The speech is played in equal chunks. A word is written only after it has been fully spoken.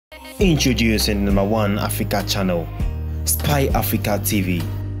Introducing #1 Africa channel, Spy Africa TV.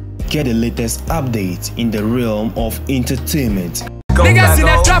 Get the latest updates in the realm of entertainment. Niggas in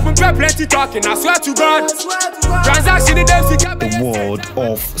the trap and plenty talking, I swear to God. Transaction in them, The world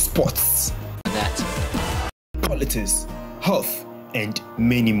of sports, politics, health, and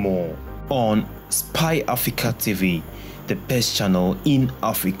many more on Spy Africa TV, the best channel in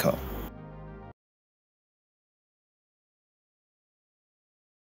Africa.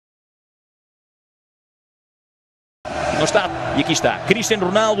 Não está. E aqui está Christiano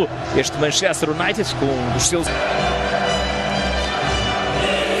Ronaldo, este Manchester United com um dos seus...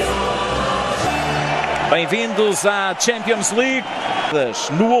 Bem-vindos à Champions League.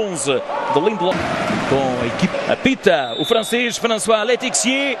 No 11 de Lindelof com a equipe. Apita o francês François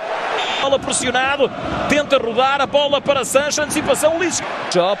Letixier. Bola pressionado, tenta rodar a bola para Sancho, antecipação Ulisses.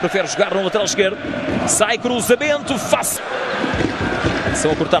 Já prefere jogar no lateral esquerdo. Sai cruzamento, fácil. São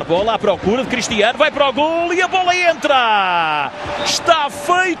a cortar bola à procura de Cristiano, vai para o gol e a bola entra! Está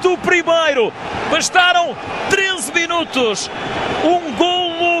feito o primeiro! Bastaram 13 minutos, um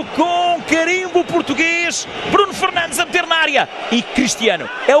golo com carimbo português, Bruno Fernandes a meter na área e Cristiano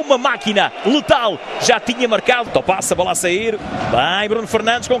é uma máquina letal, já tinha marcado, então passa a bola a sair, vai Bruno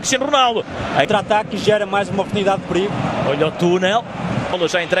Fernandes com Cristiano Ronaldo. Contra-ataque gera mais uma oportunidade de perigo. Olha o túnel. A bola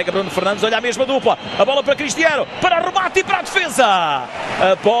já entrega Bruno Fernandes, olha a mesma dupla, a bola para Cristiano, para o remate e para a defesa.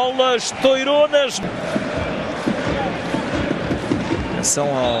 A bola estourou nas... Atenção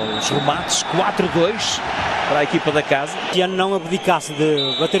aos remates, 4-2 para a equipa da casa. Cristiano não abdicasse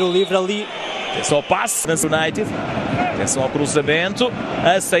de bater o livre ali. Atenção ao passe na United, atenção ao cruzamento,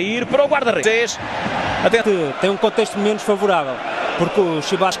 a sair para o guarda-redes. Tem um contexto menos favorável, porque o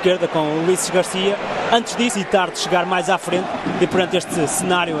Chiba à esquerda com o Ulisses Garcia, antes disso e tarde chegar mais à frente, e perante este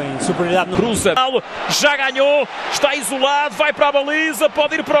cenário em superioridade no cruza, já ganhou, está isolado, vai para a baliza,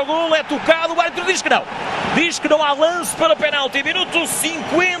 pode ir para o gol, é tocado, o árbitro diz que não há lance para penalti, minuto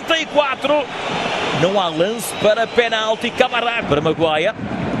 54, não há lance para penalti, Camarada para Maguire,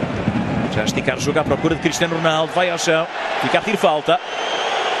 já esticar o jogo à procura de Cristiano Ronaldo, vai ao chão, fica a tirar falta,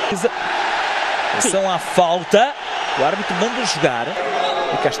 atenção à falta, o árbitro manda jogar,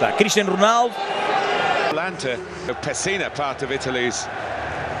 e cá está, Cristiano Ronaldo. Atlanta, Pessina, part of Italy's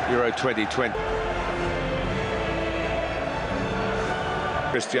Euro 2020.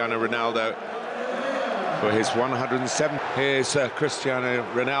 Cristiano Ronaldo for his 107. Here's Cristiano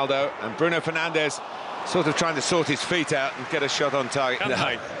Ronaldo and Bruno Fernandes sort of trying to sort his feet out and get a shot on target.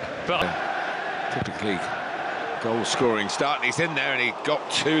 Typically goal-scoring start, and he's in there and he got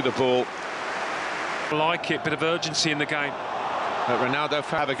to the ball. Like it, bit of urgency in the game. But Ronaldo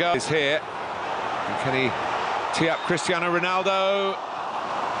have a go is here. And can he tee up Cristiano Ronaldo?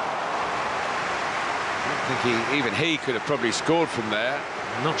 I don't think even he could have probably scored from there.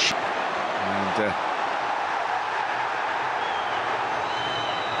 Not sure.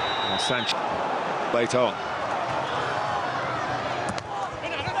 And Sanchez late on.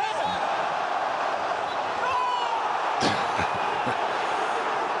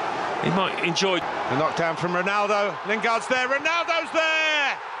 He might enjoy The knockdown from Ronaldo. Lingard's there. Ronaldo's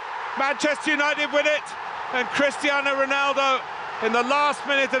there! Manchester United win it. And Cristiano Ronaldo, in the last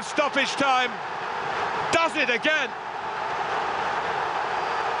minute of stoppage time, does it again.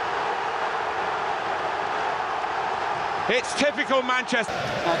 It's typical Manchester.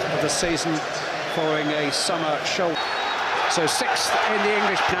 Of the season following a summer shoulder. So 6th in the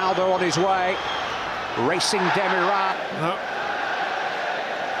English. Ronaldo on his way. Racing Demiral. No.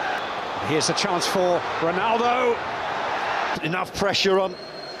 Here's a chance for Ronaldo. Enough pressure on.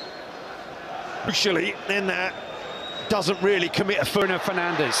 Crucially, in there, doesn't really commit a Bruno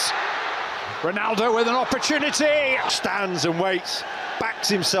Fernandes. Ronaldo with an opportunity. Stands and waits, backs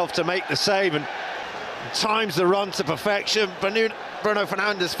himself to make the save and times the run to perfection. Bruno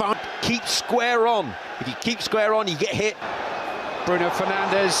Fernandes found keep square on. If you keep square on, you get hit. Bruno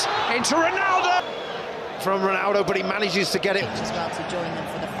Fernandes into Ronaldo. From Ronaldo, but he manages to get it. As well to join them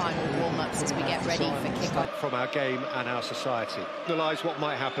for the final warm-ups as we get ready for kick-off. From our game and our society. Analyse what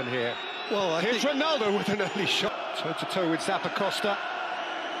might happen here. Well, here's Ronaldo with an early shot. Toe-to-toe with Zappacosta.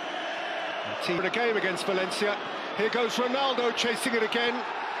 Team in a game against Valencia. Here goes Ronaldo chasing it again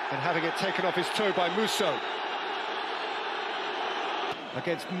and having it taken off his toe by Musso.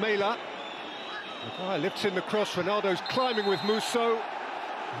 Against Mela. Maguire lifts in the cross. Ronaldo's climbing with Musso,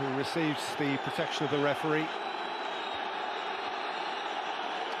 who receives the protection of the referee.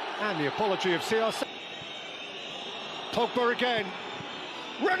 And the apology of CR7. Pogba again.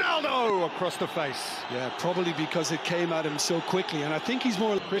 Ronaldo across the face. Yeah, probably because it came at him so quickly, and I think he's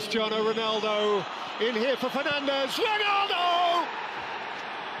more... Cristiano Ronaldo in here for Fernandes. Ronaldo!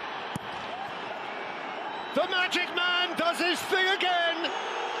 The magic man does his thing again.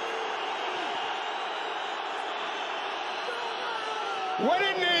 When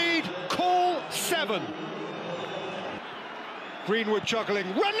in need, call 7. Greenwood juggling.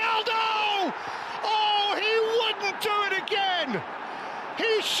 Ronaldo! Oh, he wouldn't do it again.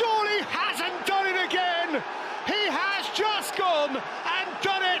 He surely hasn't done it again. He has just gone and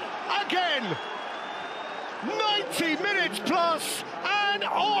done it again. 90 minutes plus, and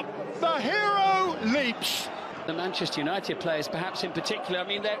up the hero leaps. The Manchester United players, perhaps in particular, I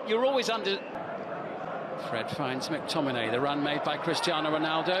mean, you're always under... Fred finds McTominay, the run made by Cristiano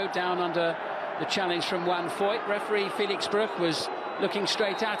Ronaldo, down under the challenge from Juan Foyt. Referee Felix Brook was looking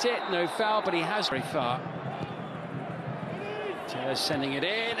straight at it, no foul, but he has very far. Taylor's sending it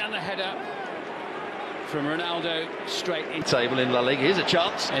in, and the header from Ronaldo straight in. Table in La Liga, here's a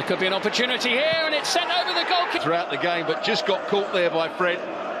chance. There could be an opportunity here, and it's sent over the goalkeeper. Throughout the game, but just got caught there by Fred.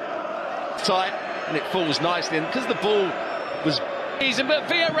 Tight, and it falls nicely, and because the ball was... But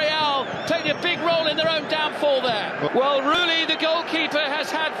Villarreal played a big role in their own downfall there. Well, Rulli, the goalkeeper,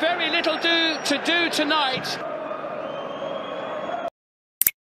 has had very little to do tonight.